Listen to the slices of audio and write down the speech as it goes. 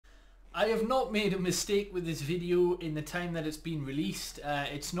I have not made a mistake with this video in the time that it's been released.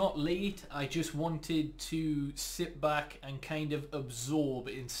 It's not late. I just wanted to sit back and kind of absorb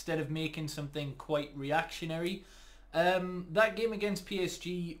instead of making something quite reactionary. That game against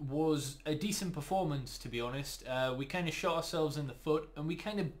PSG was a decent performance, to be honest. We kind of shot ourselves in the foot and we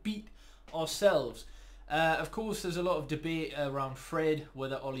kind of beat ourselves. Of course, there's a lot of debate around Fred,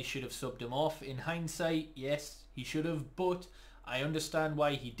 whether Ollie should have subbed him off. In hindsight, yes, he should have, but I understand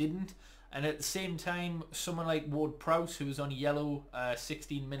why he didn't. And at the same time, someone like Ward-Prowse, who was on yellow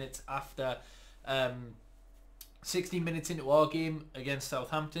 16 minutes after 16 minutes into our game against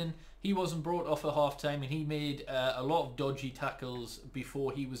Southampton, he wasn't brought off at half-time, and he made a lot of dodgy tackles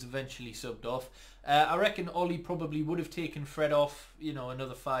before he was eventually subbed off. I reckon Ollie probably would have taken Fred off, you know,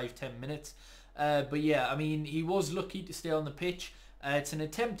 another 5-10 minutes. But yeah, I mean, he was lucky to stay on the pitch. It's an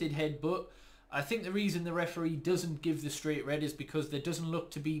attempted headbutt. I think the reason the referee doesn't give the straight red is because there doesn't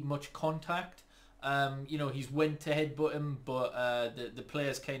look to be much contact. You know, he's went to headbutt him, but the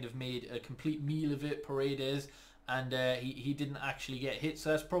players kind of made a complete meal of it, Paredes, and he didn't actually get hit. So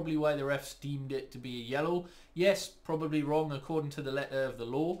that's probably why the refs deemed it to be a yellow. Yes, probably wrong according to the letter of the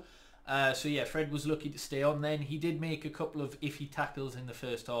law. So yeah, Fred was lucky to stay on then. He did make a couple of iffy tackles in the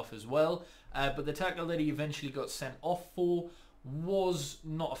first half as well. But the tackle that he eventually got sent off for was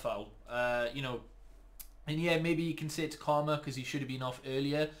not a foul. You know, and yeah, maybe you can say it's karma because he should have been off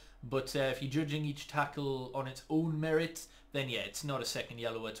earlier. But if you're judging each tackle on its own merits, then yeah, it's not a second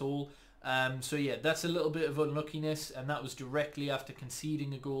yellow at all. So yeah, that's a little bit of unluckiness, and that was directly after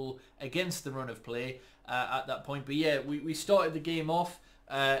conceding a goal against the run of play at that point. But yeah, we started the game off,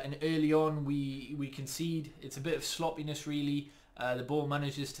 and early on we concede. It's a bit of sloppiness really. The ball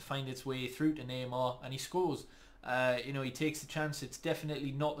manages to find its way through to Neymar, and he scores. You know, he takes the chance. It's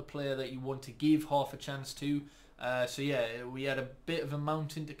definitely not the player that you want to give half a chance to. So yeah, we had a bit of a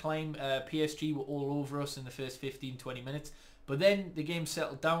mountain to climb. PSG were all over us in the first 15-20 minutes. But then the game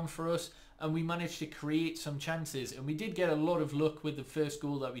settled down for us and we managed to create some chances. And we did get a lot of luck with the first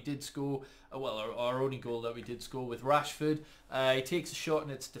goal that we did score. Well, our only goal that we did score with Rashford. He takes a shot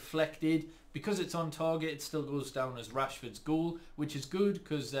and it's deflected. Because it's on target, it still goes down as Rashford's goal, which is good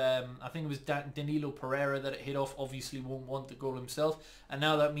because I think it was Danilo Pereira that it hit off. Obviously won't want the goal himself. And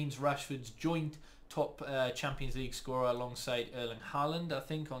now that means Rashford's joint top Champions League scorer alongside Erling Haaland, I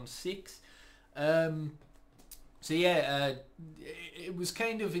think, on 6. So yeah, it was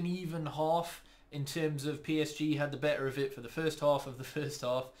kind of an even half in terms of PSG had the better of it for the first half of the first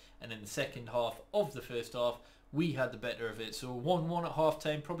half, and in the second half of the first half, we had the better of it. So 1-1 at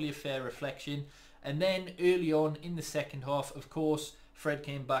half-time, probably a fair reflection. And then early on in the second half, of course, Fred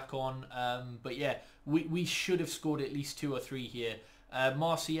came back on. But yeah, we should have scored at least 2 or 3 here.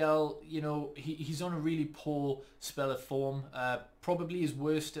 Martial, you know, he's on a really poor spell of form. Probably his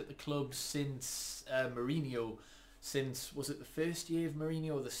worst at the club since Mourinho. Since, was it the first year of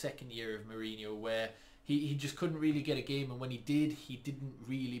Mourinho or the second year of Mourinho, where he just couldn't really get a game, and when he did, he didn't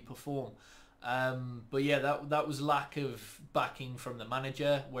really perform. But yeah, that was lack of backing from the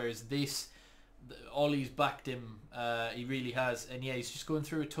manager, whereas this, Ollie's backed him. He really has, and yeah, he's just going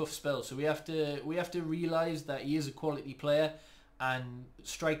through a tough spell. So we have to realise that he is a quality player, and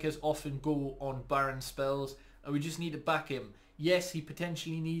strikers often go on barren spells, and we just need to back him. Yes, he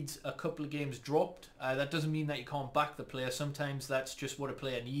potentially needs a couple of games dropped. That doesn't mean that you can't back the player. Sometimes that's just what a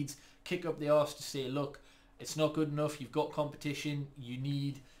player needs. Kick up the arse to say, look, it's not good enough. You've got competition. You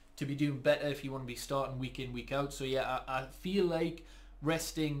need to be doing better if you want to be starting week in, week out. So yeah, I feel like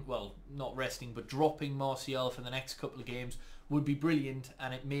resting, well, not resting, but dropping Martial for the next couple of games would be brilliant,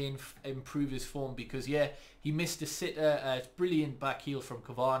 and it may improve his form because yeah, he missed a sitter, a brilliant back heel from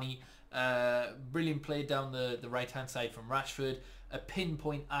Cavani, brilliant play down the right hand side from Rashford, a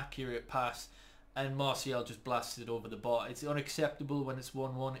pinpoint accurate pass, and Martial just blasted it over the bar. It's unacceptable when it's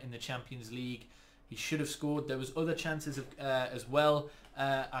 1-1 in the Champions League. He should have scored. There was other chances as well.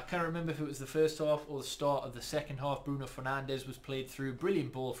 I can't remember if it was the first half or the start of the second half. Bruno Fernandes was played through.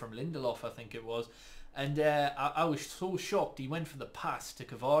 Brilliant ball from Lindelof, I think it was. And I was so shocked. He went for the pass to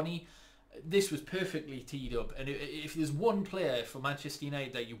Cavani. This was perfectly teed up. And if there's one player for Manchester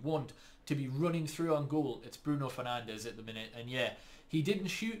United that you want to be running through on goal, it's Bruno Fernandes at the minute. And yeah, he didn't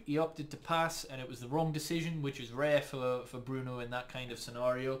shoot. He opted to pass, and it was the wrong decision, which is rare for Bruno in that kind of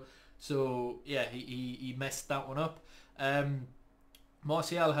scenario. So yeah, he messed that one up.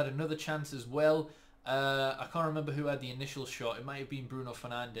 Martial had another chance as well. I can't remember who had the initial shot. It might have been Bruno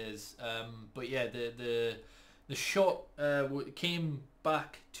Fernandes. But yeah, the shot came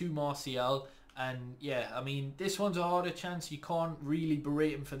back to Martial, And yeah, I mean, this one's a harder chance. You can't really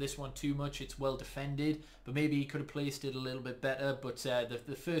berate him for this one too much. It's well defended, but maybe he could have placed it a little bit better. But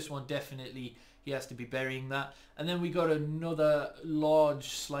the first one, definitely, he has to be burying that. And then we got another large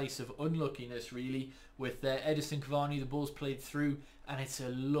slice of unluckiness, really, with Edison Cavani. The ball's played through, and it's a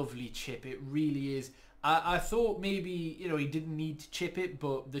lovely chip. It really is. I thought maybe, you know, he didn't need to chip it,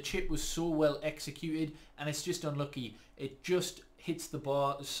 but the chip was so well executed, and it's just unlucky. It just hits the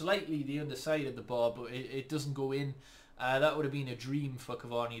bar, slightly the underside of the bar, but it doesn't go in. That would have been a dream for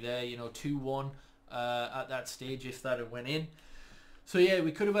Cavani there, you know, 2-1 at that stage if that had went in. So yeah,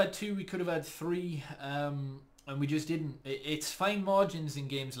 we could have had 2, we could have had 3, and we just didn't. It's fine margins in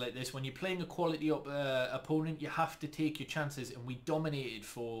games like this. When you're playing a quality opponent, you have to take your chances, and we dominated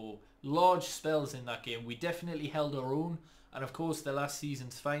for large spells in that game. We definitely held our own, and of course the last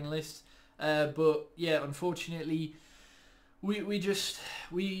season's finalists. But yeah, unfortunately,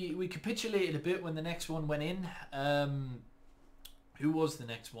 we capitulated a bit when the next one went in. Who was the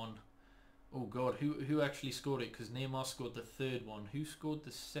next one? Oh God, who actually scored it? Because Neymar scored the third one. Who scored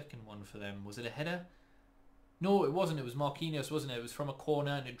the second one for them? Was it a header? No, it wasn't. It was Marquinios, wasn't it? It was from a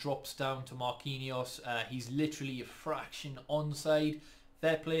corner and it drops down to Marquinios. He's literally a fraction onside.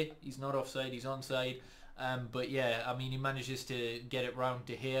 Fair play. He's not offside. He's onside. But yeah, I mean, he manages to get it round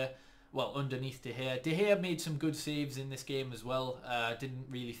De Gea. Well, underneath De Gea. De Gea made some good saves in this game as well. Didn't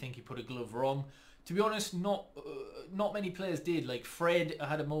really think he put a glove wrong. To be honest, not many players did. Like Fred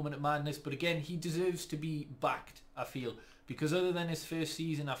had a moment of madness, but again, he deserves to be backed, I feel. Because other than his first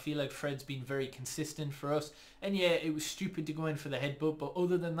season, I feel like Fred's been very consistent for us. And yeah, it was stupid to go in for the headbutt, but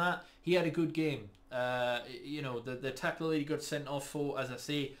other than that, he had a good game. You know, the tackle that he got sent off for, as I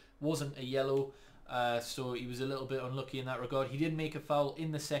say, wasn't a yellow. So he was a little bit unlucky in that regard. He did make a foul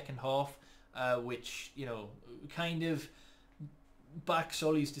in the second half, which, you know, kind of backs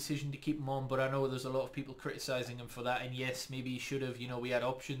Ollie's decision to keep him on, but I know there's a lot of people criticising him for that, and yes, maybe he should have. You know, we had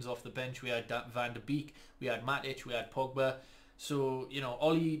options off the bench. We had Van de Beek, we had Matic, we had Pogba. So, you know,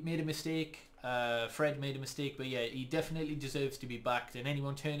 Ollie made a mistake, Fred made a mistake, but yeah, he definitely deserves to be backed, and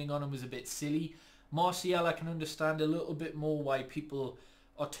anyone turning on him was a bit silly. Martial, I can understand a little bit more why people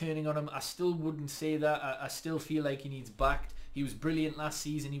are turning on him. I still wouldn't say that. I still feel like he needs backed. He was brilliant last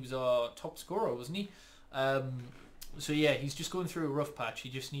season. He was our top scorer, wasn't he? So yeah, he's just going through a rough patch. He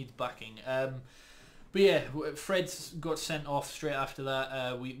just needs backing. But yeah, Fred's got sent off straight after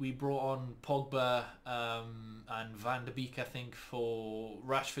that. We brought on Pogba and Van de Beek, I think, for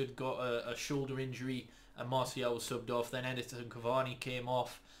Rashford got a shoulder injury, and Martial was subbed off. Then Edison Cavani came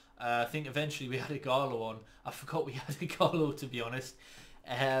off. I think eventually we had Igalo on. I forgot we had Igalo, to be honest.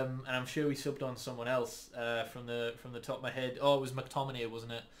 And I'm sure we subbed on someone else from the top of my head. Oh, it was McTominay,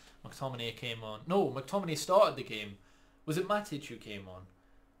 wasn't it? McTominay came on. No, McTominay started the game. Was it Matic who came on?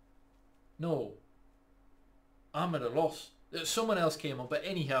 No. I'm at a loss. Someone else came on. But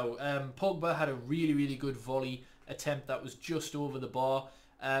anyhow, Pogba had a really, really good volley attempt that was just over the bar.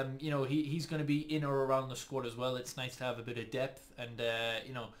 You know, he's going to be in or around the squad as well. It's nice to have a bit of depth. And,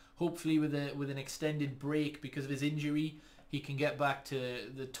 you know, hopefully with an extended break because of his injury, he can get back to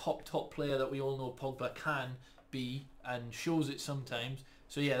the top player that we all know Pogba can be and shows it sometimes.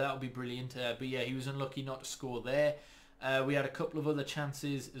 So yeah, that would be brilliant. But yeah, he was unlucky not to score there. We had a couple of other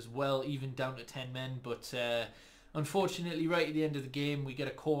chances as well, even down to 10 men. But unfortunately, right at the end of the game, we get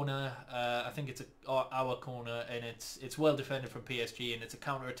a corner. I think it's our corner, and it's well defended from PSG, and it's a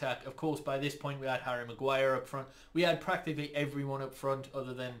counter-attack. Of course, by this point, we had Harry Maguire up front. We had practically everyone up front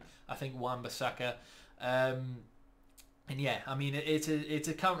other than, I think, Wan-Bissaka. And yeah, I mean, it's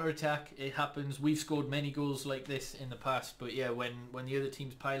a counter-attack. It happens. We've scored many goals like this in the past. But yeah, when the other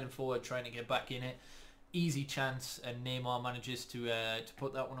team's piling forward, trying to get back in it, easy chance, and Neymar manages to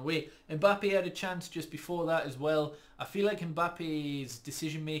put that one away. Mbappe had a chance just before that as well. I feel like Mbappe's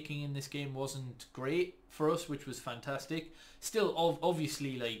decision-making in this game wasn't great for us, which was fantastic. Still,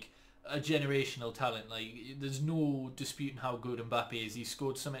 obviously, like, a generational talent. Like, there's no disputing how good Mbappe is. He's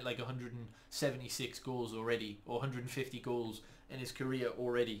scored something like 176 goals already, or 150 goals in his career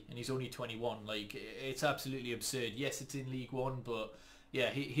already, and he's only 21. Like, it's absolutely absurd. Yes, it's in League One, but yeah,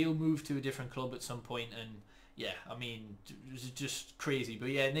 he'll move to a different club at some point, and yeah, I mean, it's just crazy. But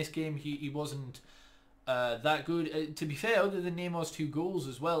yeah, in this game, he wasn't that good. To be fair, other than Neymar's 2 goals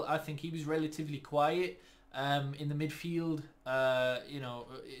as well, I think he was relatively quiet. In the midfield, you know,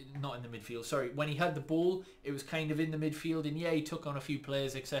 not in the midfield, sorry, when he had the ball, it was kind of in the midfield, and yeah, he took on a few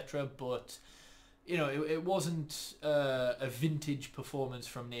players, etc., but, you know, it wasn't a vintage performance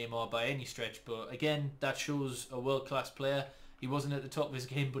from Neymar by any stretch, but again, that shows a world-class player. He wasn't at the top of his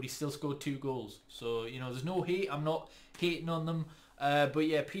game, but he still scored 2 goals, so, you know, there's no hate. I'm not hating on them, but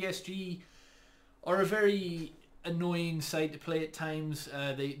yeah, PSG, are a very annoying side to play at times.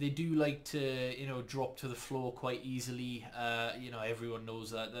 They do like to, you know, drop to the floor quite easily. You know, everyone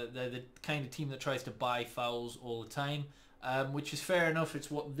knows that. They're the kind of team that tries to buy fouls all the time, which is fair enough. It's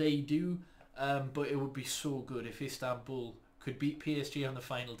what they do. But it would be so good if Istanbul could beat PSG on the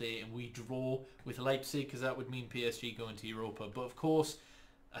final day and we draw with Leipzig, because that would mean PSG going to Europa. But of course,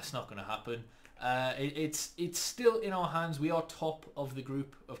 that's not going to happen. It's still in our hands. We are top of the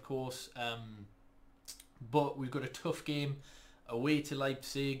group, of course. But we've got a tough game away to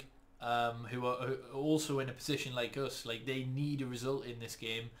Leipzig, who are also in a position like us. Like, they need a result in this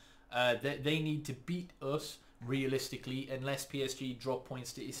game. They need to beat us realistically. Unless PSG drop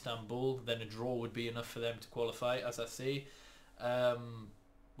points to Istanbul, then a draw would be enough for them to qualify, as I say.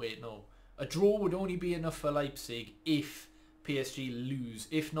 Wait, no. A draw would only be enough for Leipzig if PSG lose.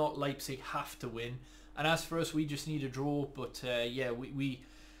 If not, Leipzig have to win. And as for us, we just need a draw. But yeah,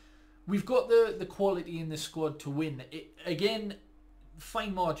 we've got the quality in this squad to win. Again,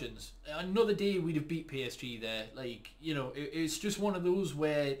 fine margins. Another day we'd have beat PSG there. Like, you know, it's just one of those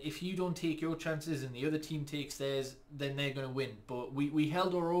where if you don't take your chances and the other team takes theirs, then they're going to win. But we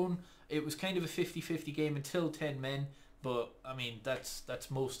held our own. It was kind of a 50-50 game until 10 men. But, I mean,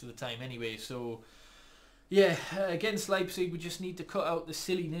 that's most of the time anyway. So, yeah, against Leipzig, we just need to cut out the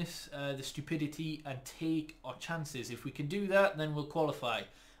silliness, the stupidity, and take our chances. If we can do that, then we'll qualify.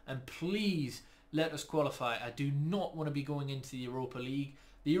 And please let us qualify. I do not want to be going into the Europa League.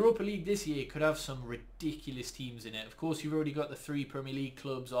 The Europa League this year could have some ridiculous teams in it. Of course, you've already got the 3 Premier League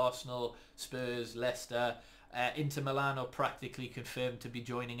clubs, Arsenal, Spurs, Leicester. Inter Milan are practically confirmed to be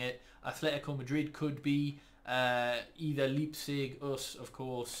joining it. Atletico Madrid could be. Either Leipzig, us, of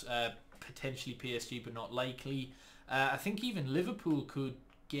course, potentially PSG, but not likely. I think even Liverpool could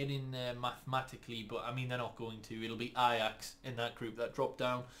get in there mathematically, but I mean, they're not going to. It'll be Ajax in that group that dropped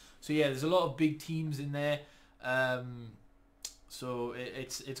down. So yeah, there's a lot of big teams in there. So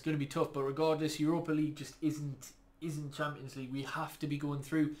it's going to be tough. But regardless, Europa League just isn't Champions League. We have to be going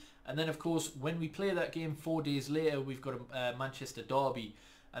through. And then of course, when we play that game 4 days later, we've got a Manchester derby.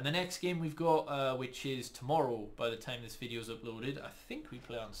 And the next game we've got, which is tomorrow by the time this video is uploaded. I think we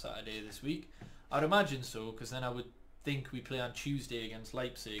play on Saturday this week. I'd imagine so, because then I would think we play on Tuesday against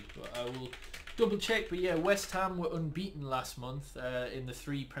Leipzig. But I will double check. But yeah, West Ham were unbeaten last month in the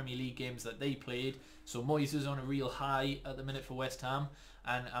 3 Premier League games that they played. So Moyes is on a real high at the minute for West Ham.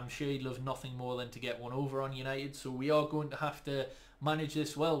 And I'm sure he'd love nothing more than to get one over on United. So we are going to have to manage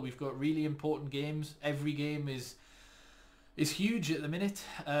this well. We've got really important games. Every game is huge at the minute,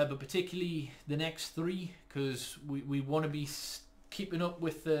 but particularly the next 3, because we want to be keeping up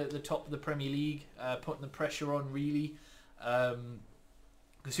with the top of the Premier League, putting the pressure on really,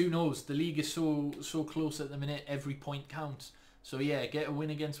 because who knows, the league is so close at the minute. Every point counts. So yeah, get a win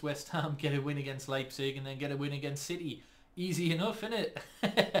against West Ham, get a win against Leipzig, and then get a win against City. Easy enough, isn't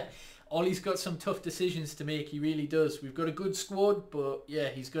it? Ollie's got some tough decisions to make. He really does. We've got a good squad, but yeah,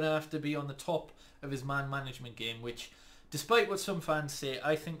 he's going to have to be on the top of his man management game, which, despite what some fans say,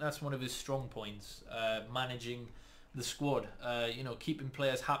 I think that's one of his strong points, managing the squad. You know, keeping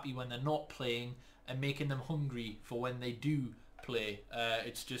players happy when they're not playing and making them hungry for when they do play.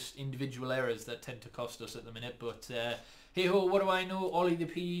 It's just individual errors that tend to cost us at the minute. But hey ho, what do I know? Ollie the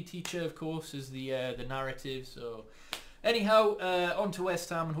PE teacher, of course, is the narrative. So anyhow, on to West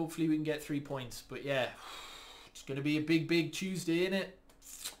Ham, and hopefully we can get 3 points. But yeah, it's going to be a big Tuesday, innit?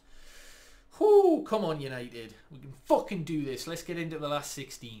 Whoo, come on United. We can fucking do this. Let's get into the last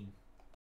 16.